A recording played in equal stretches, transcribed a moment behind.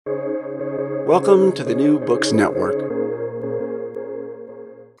Welcome to the New Books Network.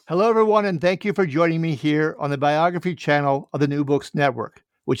 Hello, everyone, and thank you for joining me here on the biography channel of the New Books Network,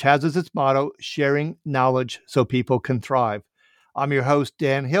 which has as its motto, sharing knowledge so people can thrive. I'm your host,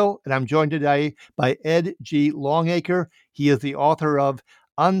 Dan Hill, and I'm joined today by Ed G. Longacre. He is the author of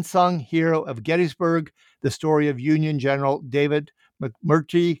Unsung Hero of Gettysburg, the story of Union General David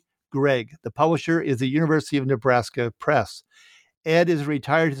McMurtrie, Gregg. The publisher is the University of Nebraska Press. Ed is a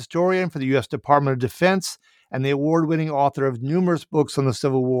retired historian for the U.S. Department of Defense and the award-winning author of numerous books on the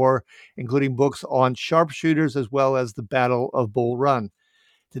Civil War, including books on sharpshooters as well as the Battle of Bull Run.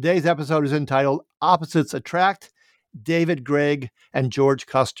 Today's episode is entitled Opposites Attract, David Gregg and George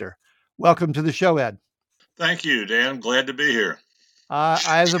Custer. Welcome to the show, Ed. Thank you, Dan. Glad to be here. I,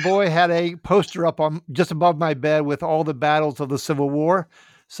 as a boy, had a poster up on just above my bed with all the battles of the Civil War.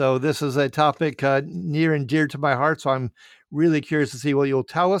 So this is a topic near and dear to my heart. So I'm really curious to see what you'll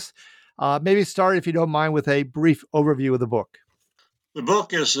tell us. Maybe start, if you don't mind, with a brief overview of the book. The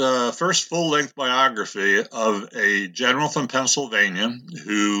book is a first full-length biography of a general from Pennsylvania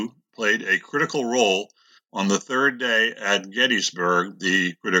who played a critical role on the third day at Gettysburg,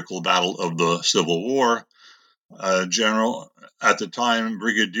 the critical battle of the Civil War. General, at the time,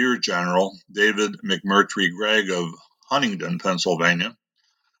 Brigadier General David McMurtrie Gregg of Huntingdon, Pennsylvania,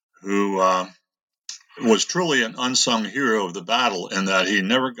 who was truly an unsung hero of the battle in that he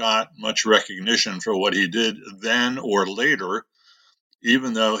never got much recognition for what he did then or later,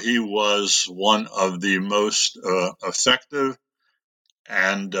 even though he was one of the most effective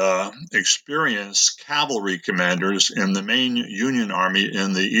and experienced cavalry commanders in the main Union Army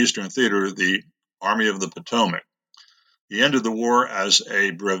in the Eastern Theater, the Army of the Potomac. He ended the war as a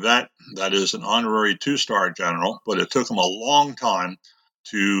brevet, that is an honorary two-star general, but it took him a long time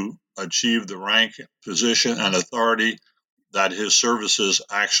to achieve the rank, position, and authority that his services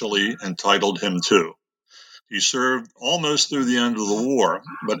actually entitled him to. He served almost through the end of the war,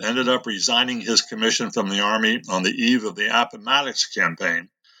 but ended up resigning his commission from the Army on the eve of the Appomattox campaign.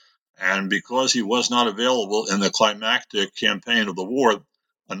 And because he was not available in the climactic campaign of the war,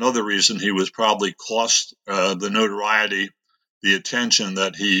 another reason he was probably cost the notoriety, the attention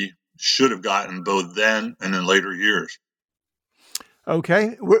that he should have gotten both then and in later years.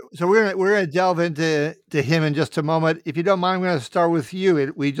 Okay, we're going to delve into him in just a moment. If you don't mind, I'm going to start with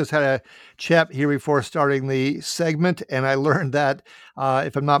you. We just had a chat here before starting the segment, and I learned that,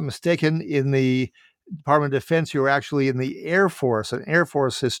 if I'm not mistaken, in the Department of Defense, you were actually in the Air Force, an Air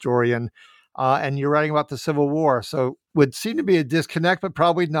Force historian, and you're writing about the Civil War. So would seem to be a disconnect, but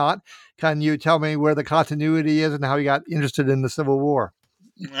probably not. Can you tell me where the continuity is and how you got interested in the Civil War?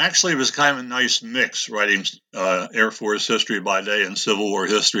 Actually, it was kind of a nice mix, writing Air Force history by day and Civil War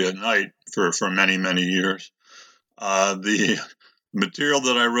history at night for many, many years. The material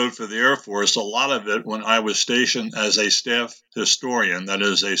that I wrote for the Air Force, a lot of it when I was stationed as a staff historian, that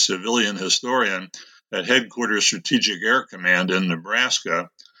is a civilian historian at Headquarters Strategic Air Command in Nebraska,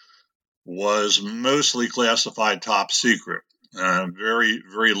 was mostly classified top secret. Very,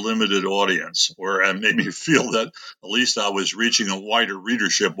 very limited audience, where it made me feel that at least I was reaching a wider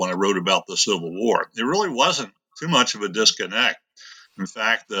readership when I wrote about the Civil War. It really wasn't too much of a disconnect. In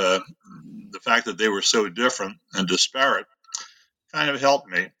fact, the fact that they were so different and disparate kind of helped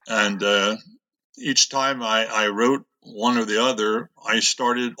me. And each time I wrote one or the other, I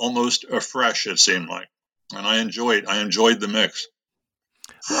started almost afresh, it seemed like. And I enjoyed the mix.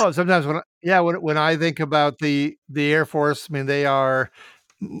 Well, sometimes when I think about the Air Force, I mean, they are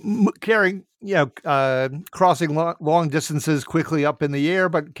carrying, crossing long distances quickly up in the air,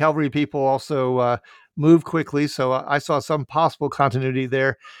 but cavalry people also move quickly. So I saw some possible continuity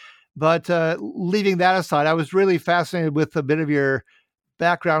there. But leaving that aside, I was really fascinated with a bit of your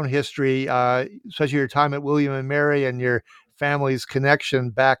background history, especially your time at William and Mary and your family's connection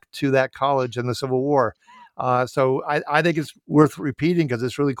back to that college and the Civil War. So I think it's worth repeating because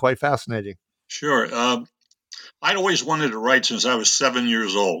it's really quite fascinating. Sure. I'd always wanted to write since I was 7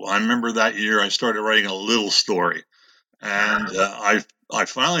 years old. I remember that year I started writing a little story. And I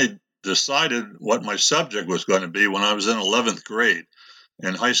finally decided what my subject was going to be when I was in 11th grade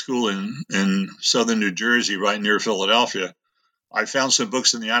in high school in southern New Jersey, right near Philadelphia. I found some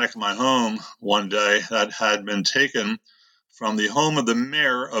books in the attic of my home one day that had been taken from the home of the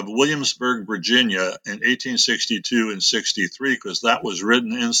mayor of Williamsburg, Virginia in 1862 and 63, because that was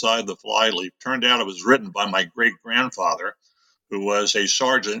written inside the flyleaf. Turned out it was written by my great-grandfather, who was a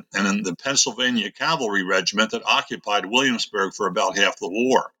sergeant in the Pennsylvania Cavalry Regiment that occupied Williamsburg for about half the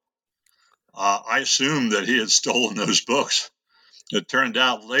war. I assumed that he had stolen those books. It turned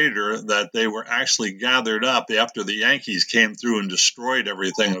out later that they were actually gathered up after the Yankees came through and destroyed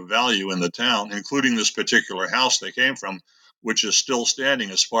everything of value in the town, including this particular house they came from, which is still standing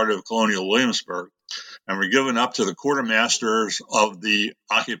as part of colonial Williamsburg, and were given up to the quartermasters of the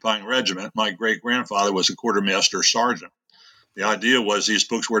occupying regiment. My great-grandfather was a quartermaster sergeant. The idea was these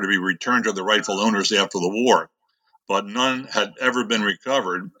books were to be returned to the rightful owners after the war, but none had ever been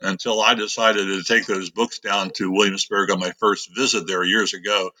recovered until I decided to take those books down to Williamsburg on my first visit there years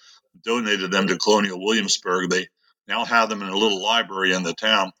ago, donated them to Colonial Williamsburg. They now have them in a little library in the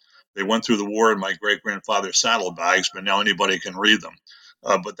town. They went through the war in my great-grandfather's saddlebags, but now anybody can read them.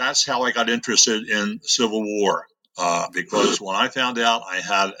 But that's how I got interested in Civil War, because when I found out I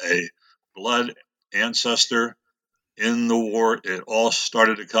had a blood ancestor in the war, it all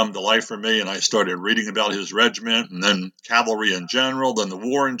started to come to life for me, and I started reading about his regiment, and then cavalry in general, then the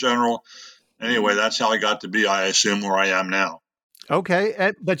war in general. Anyway, that's how I got to be, I assume, where I am now.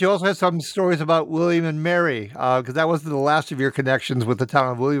 Okay, but you also had some stories about William and Mary, because that wasn't the last of your connections with the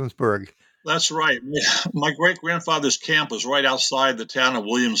town of Williamsburg. That's right. My great-grandfather's camp was right outside the town of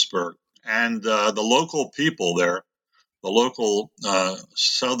Williamsburg, and the local people there, the local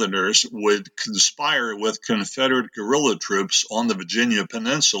Southerners, would conspire with Confederate guerrilla troops on the Virginia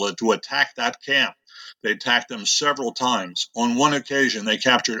Peninsula to attack that camp. They attacked them several times. On one occasion, they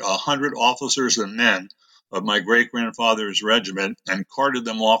captured 100 officers and men of my great-grandfather's regiment and carted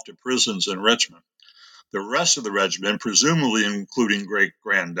them off to prisons in Richmond. The rest of the regiment, presumably including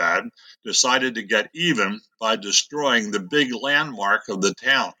great-granddad, decided to get even by destroying the big landmark of the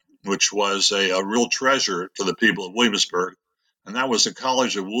town, which was a real treasure to the people of Williamsburg, and that was the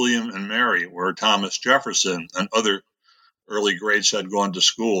College of William and Mary, where Thomas Jefferson and other early greats had gone to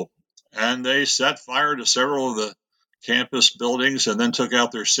school. And they set fire to several of the campus buildings and then took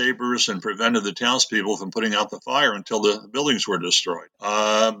out their sabers and prevented the townspeople from putting out the fire until the buildings were destroyed.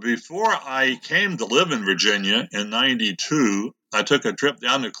 Before I came to live in Virginia in 92, I took a trip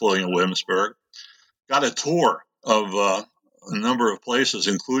down to Colonial Williamsburg, got a tour of a number of places,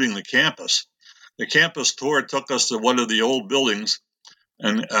 including the campus. The campus tour took us to one of the old buildings,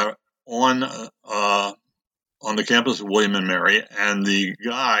 and on the campus of William and Mary, and the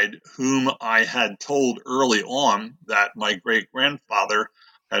guide, whom I had told early on that my great-grandfather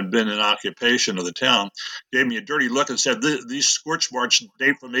had been in occupation of the town, gave me a dirty look and said, these scorch marks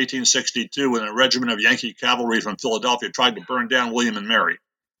date from 1862 when a regiment of Yankee cavalry from Philadelphia tried to burn down William and Mary.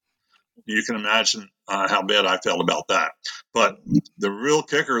 You can imagine how bad I felt about that. But the real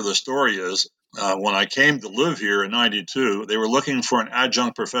kicker of the story is, when I came to live here in 92, they were looking for an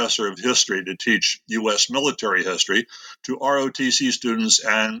adjunct professor of history to teach U.S. military history to ROTC students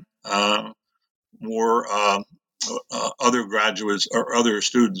and more other graduates or other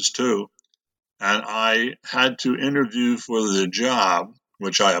students too. And I had to interview for the job,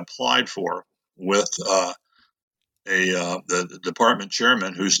 which I applied for, with the department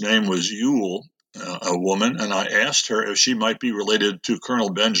chairman, whose name was Ewell, a woman, and I asked her if she might be related to Colonel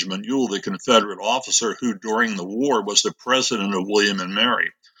Benjamin Ewell, the Confederate officer who, during the war, was the president of William and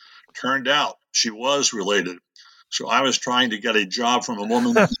Mary. Turned out she was related. So I was trying to get a job from a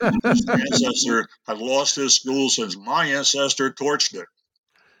woman whose ancestor had lost his school since my ancestor torched it.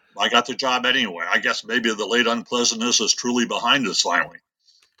 I got the job anyway. I guess maybe the late unpleasantness is truly behind us finally.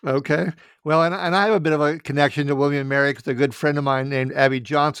 Okay. Well, and I have a bit of a connection to William and Mary because a good friend of mine named Abby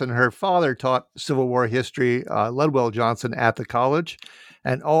Johnson, her father taught Civil War history, Ludwell Johnson, at the college,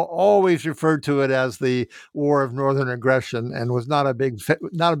 and always referred to it as the War of Northern Aggression, and was not a big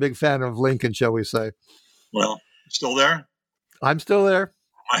fan of Lincoln, shall we say? Well, still there? I'm still there.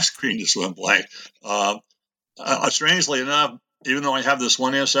 My screen just went blank. Strangely enough, even though I have this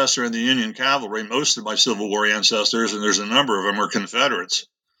one ancestor in the Union Cavalry, most of my Civil War ancestors, and there's a number of them, are Confederates.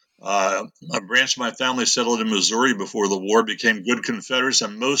 A branch of my family settled in Missouri before the war, became good Confederates,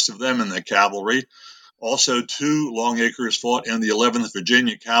 and most of them in the cavalry. Also, 2 Longacres fought in the 11th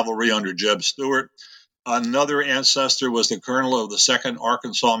Virginia Cavalry under Jeb Stuart. Another ancestor was the colonel of the 2nd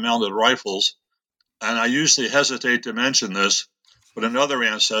Arkansas Mounted Rifles. And I usually hesitate to mention this, but another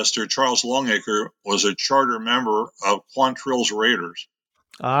ancestor, Charles Longacre, was a charter member of Quantrill's Raiders.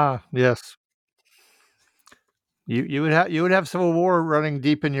 Ah, yes. You would have Civil War running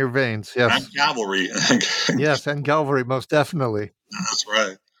deep in your veins, yes. And cavalry. Yes, and cavalry, most definitely. That's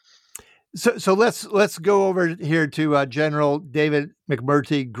right. So let's go over here to General David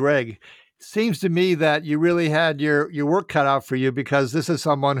McMurtrie Gregg. Seems to me that you really had your work cut out for you, because this is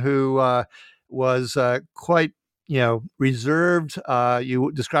someone who was quite reserved.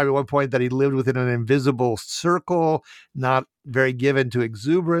 You described at one point that he lived within an invisible circle, not very given to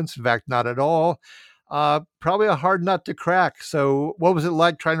exuberance. In fact, not at all. Probably a hard nut to crack. So what was it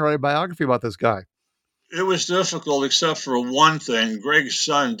like trying to write a biography about this guy? It was difficult, except for one thing. Gregg's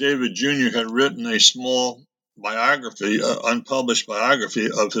son, David Jr., had written a small biography, unpublished biography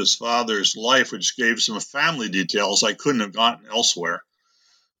of his father's life, which gave some family details I couldn't have gotten elsewhere.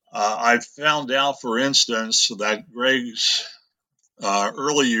 I found out, for instance, that Gregg's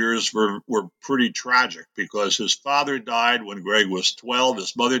early years were pretty tragic because his father died when Gregg was 12.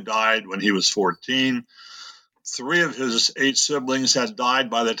 His mother died when he was 14. 3 of his 8 siblings had died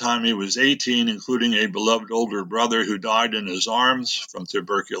by the time he was 18, including a beloved older brother who died in his arms from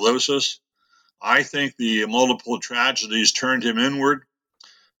tuberculosis. I think the multiple tragedies turned him inward,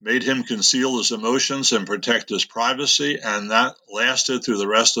 made him conceal his emotions and protect his privacy, and that lasted through the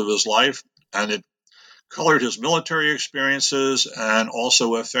rest of his life. And it colored his military experiences and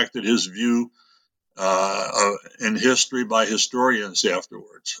also affected his view in history by historians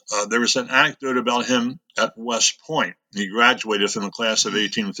afterwards. There was an anecdote about him at West Point. He graduated from the class of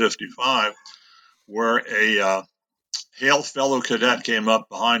 1855, where a hail fellow cadet came up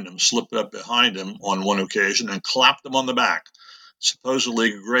behind him, slipped up behind him on one occasion, and clapped him on the back.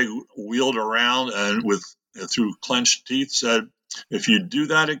 Supposedly, Gregg wheeled around and through clenched teeth said, "If you do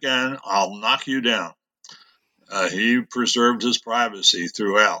that again, I'll knock you down." He preserved his privacy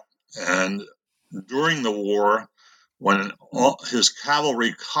throughout. And during the war, when his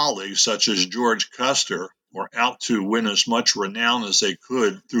cavalry colleagues, such as George Custer, were out to win as much renown as they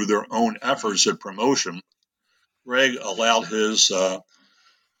could through their own efforts at promotion, Gregg allowed his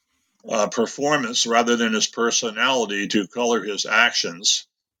performance rather than his personality to color his actions.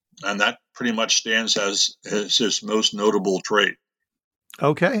 And that pretty much stands as his most notable trait.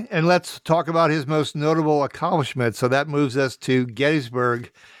 Okay, and let's talk about his most notable accomplishment. So that moves us to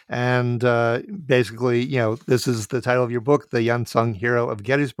Gettysburg, and basically, this is the title of your book, The Unsung Hero of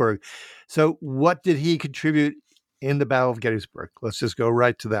Gettysburg. So what did he contribute in the Battle of Gettysburg? Let's just go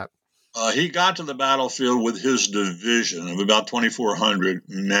right to that. He got to the battlefield with his division of about 2,400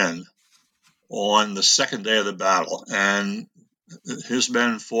 men on the second day of the battle, and his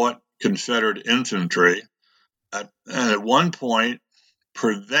men fought Confederate infantry, and at one point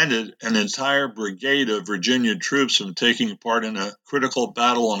prevented an entire brigade of Virginia troops from taking part in a critical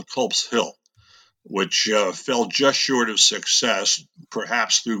battle on Culp's Hill, which fell just short of success,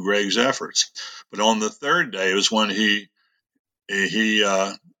 perhaps through Gregg's efforts. But on the third day was when he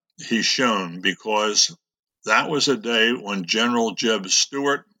shone, because that was a day when General Jeb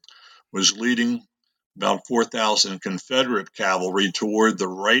Stuart was leading about 4,000 Confederate cavalry toward the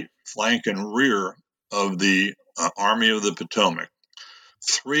right flank and rear of the Army of the Potomac,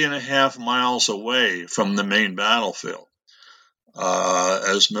 3.5 miles away from the main battlefield.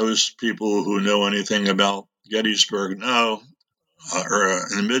 As most people who know anything about Gettysburg know,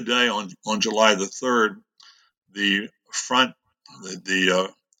 in midday on July the 3rd, the front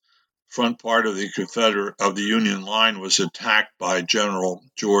part of the Union line was attacked by General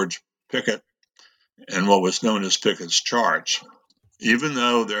George Pickett in what was known as Pickett's Charge. Even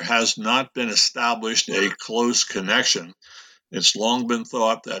though there has not been established a close connection, it's long been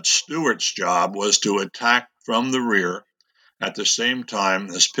thought that Stuart's job was to attack from the rear at the same time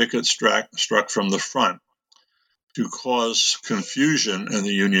as Pickett struck from the front, to cause confusion in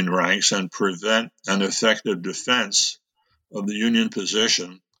the Union ranks and prevent an effective defense of the Union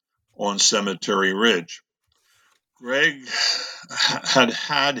position on Cemetery Ridge. Gregg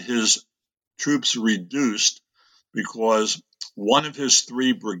had his troops reduced because one of his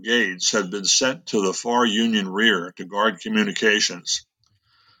 3 brigades had been sent to the far Union rear to guard communications.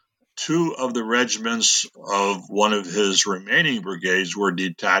 2 of the regiments of one of his remaining brigades were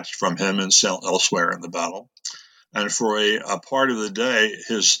detached from him and sent elsewhere in the battle. And for a part of the day,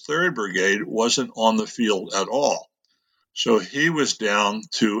 his 3rd brigade wasn't on the field at all. So he was down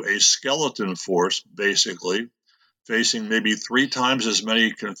to a skeleton force, basically, facing maybe 3 times as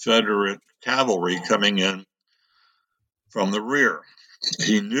many Confederate cavalry coming in from the rear.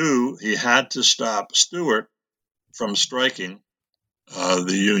 He knew he had to stop Stuart from striking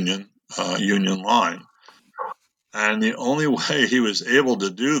the Union line. And the only way he was able to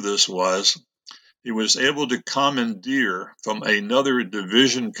do this was he was able to commandeer from another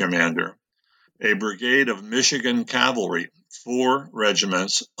division commander a brigade of Michigan cavalry, 4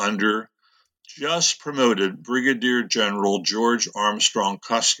 regiments under just promoted Brigadier General George Armstrong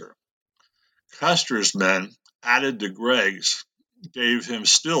Custer. Custer's men, added to Gregg's, gave him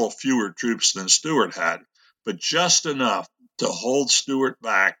still fewer troops than Stuart had, but just enough to hold Stuart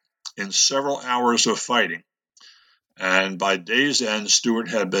back in several hours of fighting. And by day's end, Stuart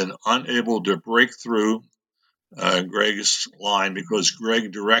had been unable to break through Gregg's line, because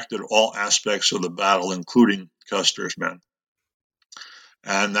Gregg directed all aspects of the battle, including Custer's men.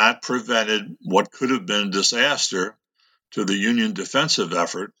 And that prevented what could have been disaster to the Union defensive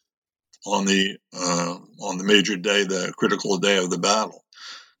effort on the major day, the critical day of the battle.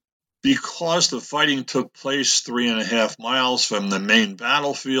 Because the fighting took place 3.5 miles from the main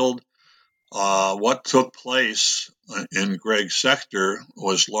battlefield, what took place in Gregg's sector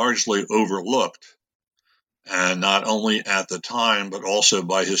was largely overlooked, and not only at the time, but also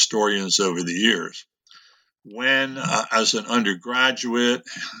by historians over the years. When, as an undergraduate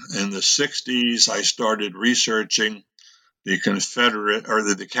in the 60s, I started researching the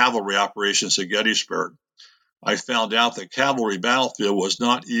the cavalry operations at Gettysburg, I found out that cavalry battlefield was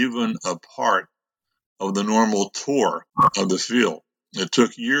not even a part of the normal tour of the field. It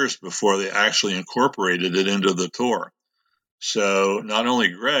took years before they actually incorporated it into the tour. So not only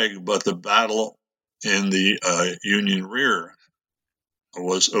Gregg, but the battle in the Union rear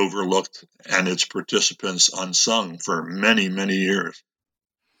was overlooked and its participants unsung for many, many years.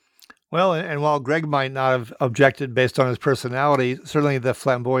 Well, and while Gregg might not have objected based on his personality, certainly the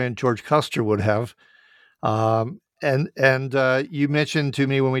flamboyant George Custer would have. And you mentioned to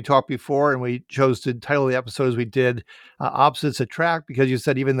me when we talked before, and we chose to title the episodes we did "Opposites Attract," because you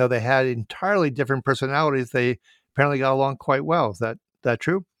said even though they had entirely different personalities, they apparently got along quite well. Is that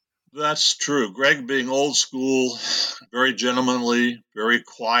true? That's true. Gregg, being old school, very gentlemanly, very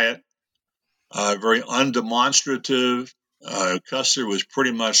quiet, very undemonstrative. Custer was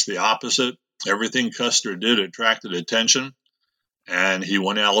pretty much the opposite. Everything Custer did attracted attention, and he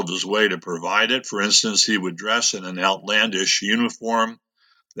went out of his way to provide it. For instance, he would dress in an outlandish uniform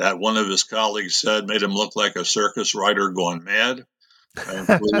that one of his colleagues said made him look like a circus rider gone mad,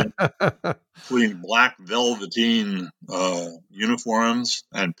 including black velveteen uniforms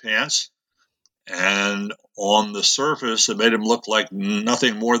and pants. And on the surface, it made him look like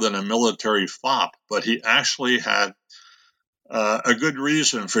nothing more than a military fop. But he actually had a good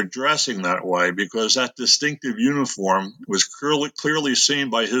reason for dressing that way, because that distinctive uniform was clearly seen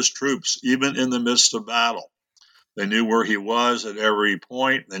by his troops, even in the midst of battle. They knew where he was at every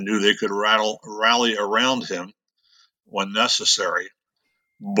point. They knew they could rally around him when necessary.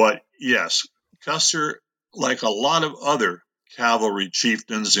 But yes, Custer, like a lot of other cavalry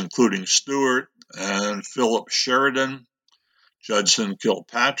chieftains, including Stuart and Philip Sheridan, Judson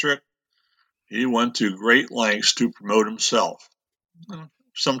Kilpatrick, he went to great lengths to promote himself.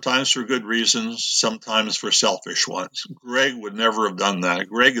 Sometimes for good reasons, sometimes for selfish ones. Gregg would never have done that.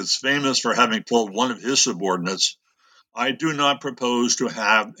 Gregg is famous for having told one of his subordinates, "I do not propose to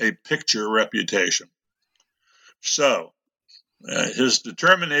have a picture reputation." So, his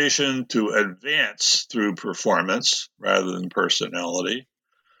determination to advance through performance rather than personality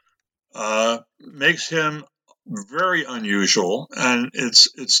makes him very unusual, and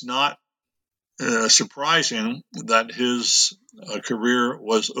it's not surprising that his career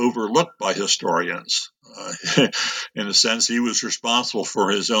was overlooked by historians. In a sense, he was responsible for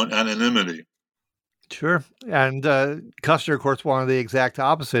his own anonymity. Sure. And Custer, of course, wanted the exact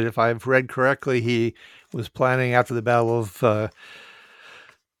opposite. If I've read correctly, he was planning after the Battle of,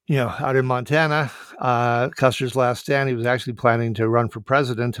 out in Montana, Custer's last stand, he was actually planning to run for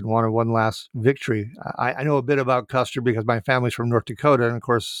president and wanted one last victory. I know a bit about Custer because my family's from North Dakota. And of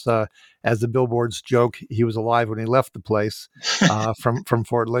course, as the billboards joke, he was alive when he left the place from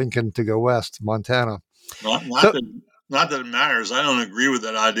Fort Lincoln to go west to Montana. Not that it matters. I don't agree with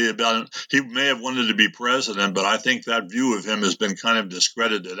that idea about him. He may have wanted to be president, but I think that view of him has been kind of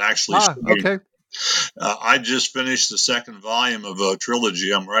discredited. Actually, okay. I just finished the second volume of a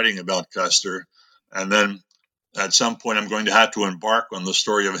trilogy I'm writing about Custer, and then at some point I'm going to have to embark on the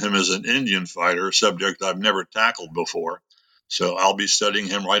story of him as an Indian fighter, a subject I've never tackled before. So I'll be studying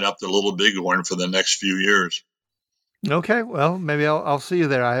him right up to Little Bighorn for the next few years. Okay, well, maybe I'll see you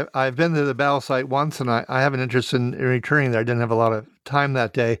there. I've been to the battle site once, and I have an interest in returning there. I didn't have a lot of time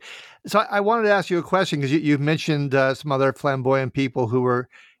that day. So I wanted to ask you a question, because you've mentioned some other flamboyant people who were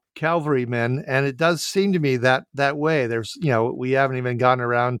cavalrymen, and it does seem to me that way. There's, we haven't even gotten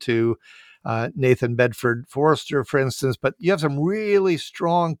around to Nathan Bedford Forrester, for instance, but you have some really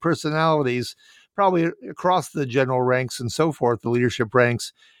strong personalities, probably across the general ranks and so forth, the leadership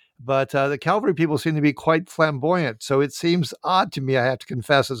ranks. But the cavalry people seem to be quite flamboyant. So it seems odd to me, I have to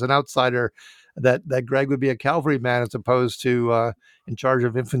confess, as an outsider, that Gregg would be a cavalryman as opposed to in charge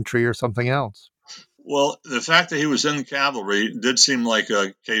of infantry or something else. Well, the fact that he was in cavalry did seem like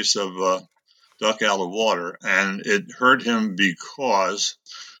a case of duck out of water, and it hurt him because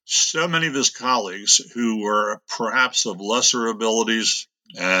so many of his colleagues who were perhaps of lesser abilities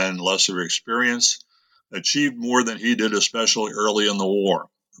and lesser experience achieved more than he did, especially early in the war.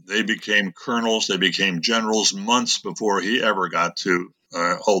 They became colonels, they became generals months before he ever got to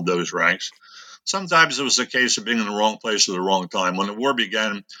hold those ranks. Sometimes it was a case of being in the wrong place at the wrong time. When the war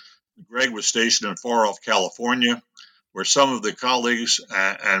began, Gregg was stationed in far-off California, where some of the colleagues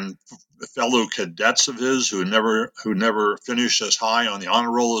and fellow cadets of his who never finished as high on the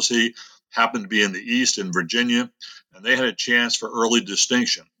honor roll as he happened to be in the East in Virginia, and they had a chance for early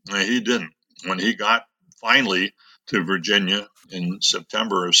distinction. And he didn't. When he got finally to Virginia in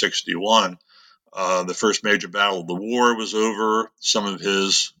September of '61, the first major battle of the war was over. Some of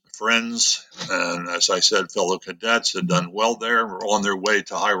his friends and, as I said, fellow cadets had done well there, were on their way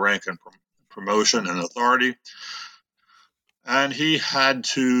to high rank and promotion and authority. And he had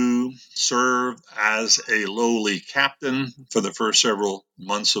to serve as a lowly captain for the first several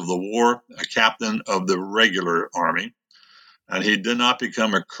months of the war, a captain of the regular army. And he did not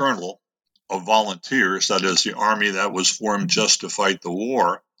become a colonel of volunteers, that is, the army that was formed just to fight the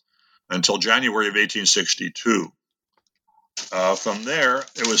war, until January of 1862. From there,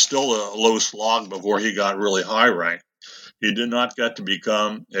 it was still a low slog before he got really high rank. He did not get to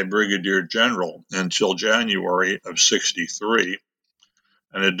become a brigadier general until January of '63,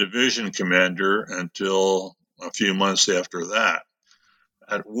 and a division commander until a few months after that.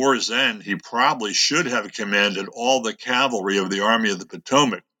 At war's end, he probably should have commanded all the cavalry of the Army of the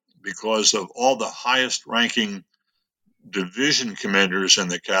Potomac, because of all the highest ranking division commanders in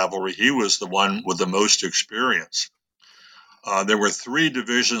the cavalry, he was the one with the most experience. There were 3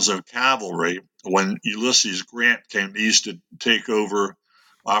 divisions of cavalry when Ulysses Grant came east to take over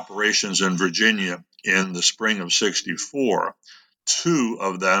operations in Virginia in the spring of '64. 2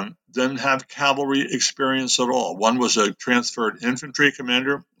 of them didn't have cavalry experience at all. One was a transferred infantry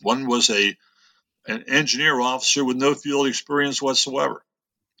commander. One was an engineer officer with no field experience whatsoever.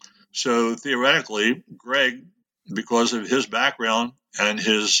 So theoretically, Gregg, because of his background and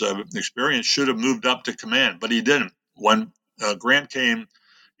his experience, should have moved up to command, but he didn't. When Grant came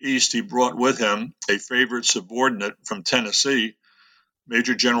east, he brought with him a favorite subordinate from Tennessee,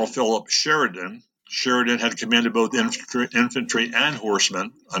 Major General Philip Sheridan. Sheridan had commanded both infantry and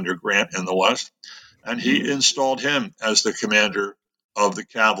horsemen under Grant in the West, and he installed him as the commander of the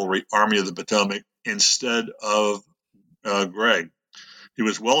cavalry Army of the Potomac instead of Gregg. He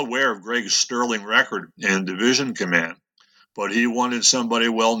was well aware of Gregg's sterling record in division command, but he wanted somebody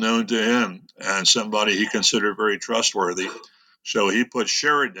well known to him and somebody he considered very trustworthy. So he put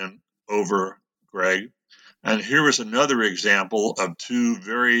Sheridan over Gregg. And here is another example of 2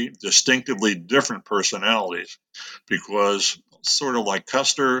 very distinctively different personalities, because sort of like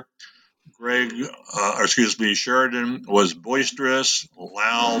Custer, Sheridan was boisterous,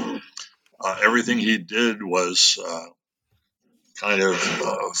 loud. Everything he did was kind of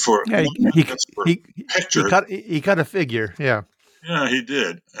for picture. He cut a figure, yeah. Yeah, he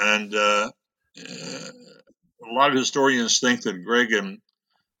did. And a lot of historians think that Gregg and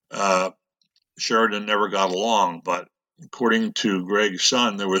Sheridan never got along, but according to Gregg's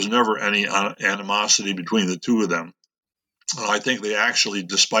son, there was never any animosity between the 2 of them. I think they actually,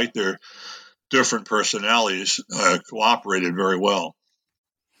 despite their different personalities, cooperated very well.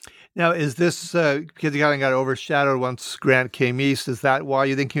 Now, is this because he kind of got overshadowed once Grant came east? Is that why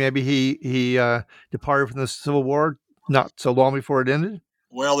you think maybe he departed from the Civil War not so long before it ended?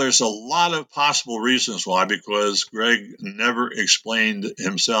 Well, there's a lot of possible reasons why, because Gregg never explained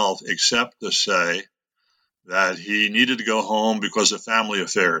himself except to say that he needed to go home because of family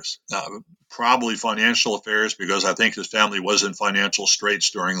affairs, probably financial affairs, because I think his family was in financial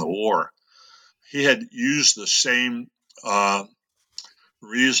straits during the war. He had used the same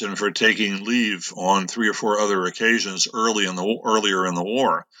reason for taking leave on 3 or 4 other occasions earlier in the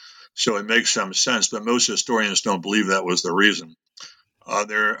war. So it makes some sense, but most historians don't believe that was the reason.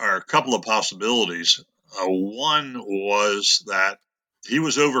 There are a couple of possibilities. One was that he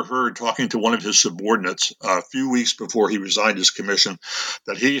was overheard talking to one of his subordinates a few weeks before he resigned his commission,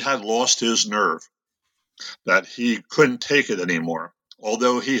 that he had lost his nerve, that he couldn't take it anymore.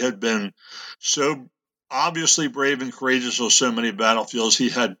 Although he had been so obviously brave and courageous on so many battlefields, he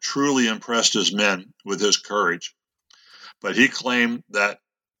had truly impressed his men with his courage. But he claimed that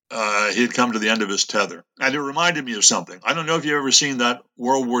he had come to the end of his tether. And it reminded me of something. I don't know if you've ever seen that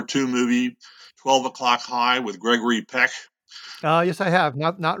World War II movie, 12 O'Clock High, with Gregory Peck. Yes, I have.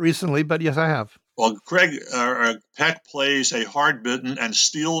 Not recently, but yes, I have. Well, Peck plays a hard-bitten and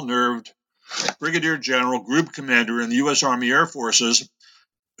steel-nerved brigadier general, group commander in the U.S. Army Air Forces,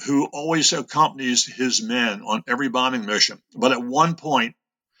 who always accompanies his men on every bombing mission. But at one point,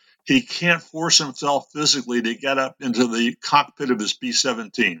 he can't force himself physically to get up into the cockpit of his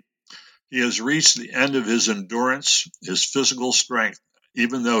B-17. He has reached the end of his endurance, his physical strength,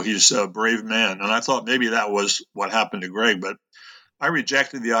 even though he's a brave man. And I thought maybe that was what happened to Gregg, but I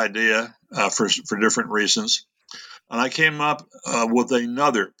rejected the idea for different reasons. And I came up with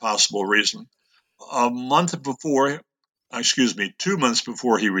another possible reason. 2 months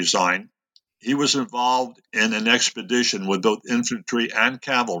before he resigned, he was involved in an expedition with both infantry and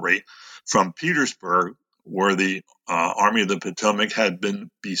cavalry from Petersburg, where the Army of the Potomac had been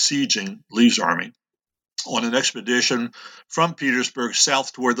besieging Lee's army, on an expedition from Petersburg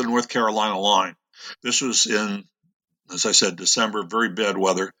south toward the North Carolina line. This was in, as I said, December, very bad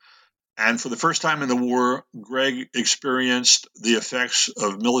weather. And for the first time in the war, Gregg experienced the effects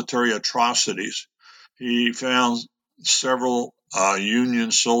of military atrocities. He found several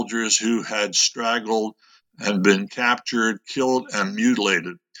Union soldiers who had straggled and been captured, killed, and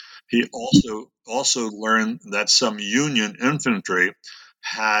mutilated. He also learned that some Union infantry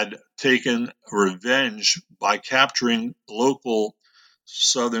had taken revenge by capturing local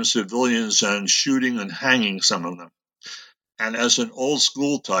Southern civilians and shooting and hanging some of them. And as an old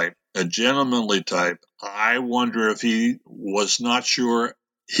school type, a gentlemanly type, I wonder if he was not sure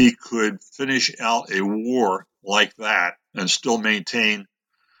he could finish out a war like that and still maintain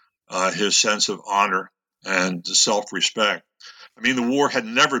his sense of honor and self-respect. I mean, the war had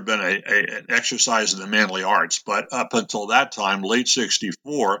never been an exercise in the manly arts, but up until that time, late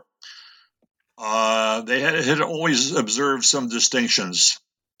 64, they had always observed some distinctions,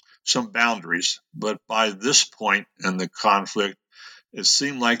 some boundaries. But by this point in the conflict, it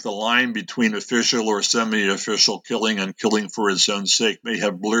seemed like the line between official or semi-official killing and killing for its own sake may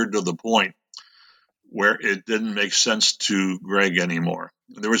have blurred to the point where it didn't make sense to Gregg anymore.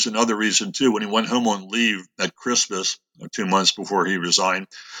 There was another reason, too. When he went home on leave at Christmas, 2 months before he resigned,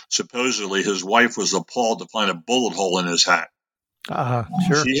 supposedly his wife was appalled to find a bullet hole in his hat.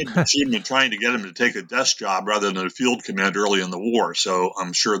 Sure. She'd been trying to get him to take a desk job rather than a field command early in the war, so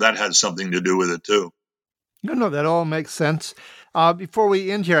I'm sure that had something to do with it, too. No, that all makes sense. Before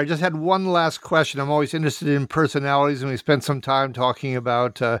we end here, I just had one last question. I'm always interested in personalities, and we spent some time talking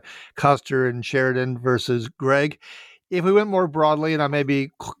about Custer and Sheridan versus Gregg. If we went more broadly, and I may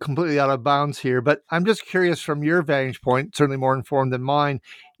be completely out of bounds here, but I'm just curious from your vantage point, certainly more informed than mine,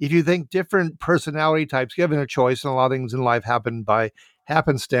 if you think different personality types, given a choice, and a lot of things in life happen by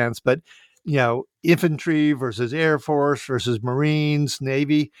happenstance, but, infantry versus Air Force versus Marines,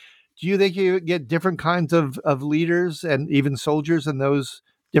 Navy, do you think you get different kinds of leaders and even soldiers in those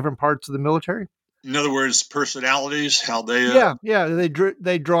different parts of the military? In other words, personalities, how they...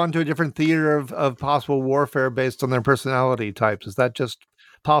 They drawn to a different theater of possible warfare based on their personality types. Is that just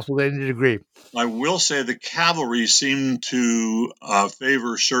possible to any degree? I will say the cavalry seem to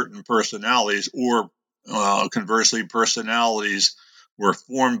favor certain personalities, or conversely, personalities were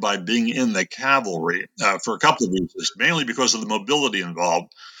formed by being in the cavalry for a couple of reasons, mainly because of the mobility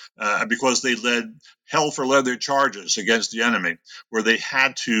involved. Because they led hell for leather charges against the enemy, where they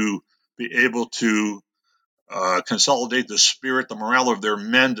had to be able to consolidate the spirit, the morale of their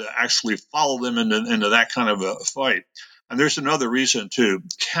men to actually follow them into that kind of a fight. And there's another reason, too.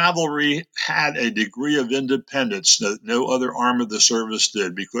 Cavalry had a degree of independence that no other arm of the service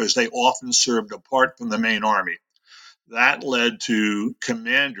did, because they often served apart from the main army. That led to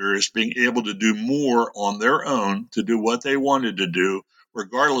commanders being able to do more on their own, to do what they wanted to do,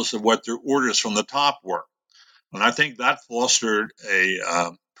 regardless of what their orders from the top were. And I think that fostered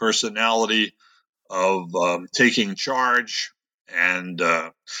a personality of taking charge and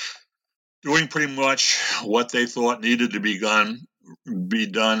doing pretty much what they thought needed to be done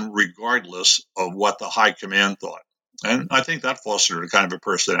regardless of what the high command thought. And I think that fostered a kind of a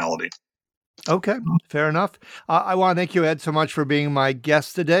personality. Okay, fair enough. I want to thank you, Ed, so much for being my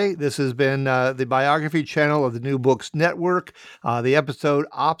guest today. This has been the biography channel of the New Books Network, the episode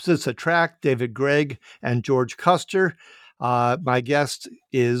Opposites Attract, David Gregg and George Custer. My guest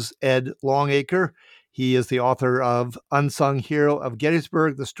is Ed Longacre. He is the author of Unsung Hero of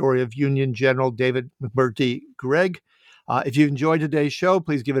Gettysburg, the story of Union General David McMurtrie Gregg. If you enjoyed today's show,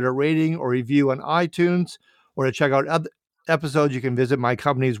 please give it a rating or review on iTunes, or to check out other episodes, you can visit my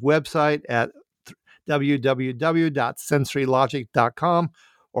company's website at www.sensorylogic.com,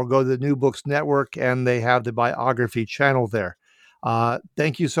 or go to the New Books Network, and they have the biography channel there.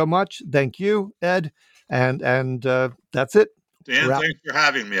 Thank you so much. Thank you, Ed. And that's it. Dan, thanks for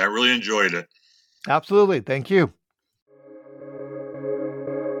having me. I really enjoyed it. Absolutely. Thank you.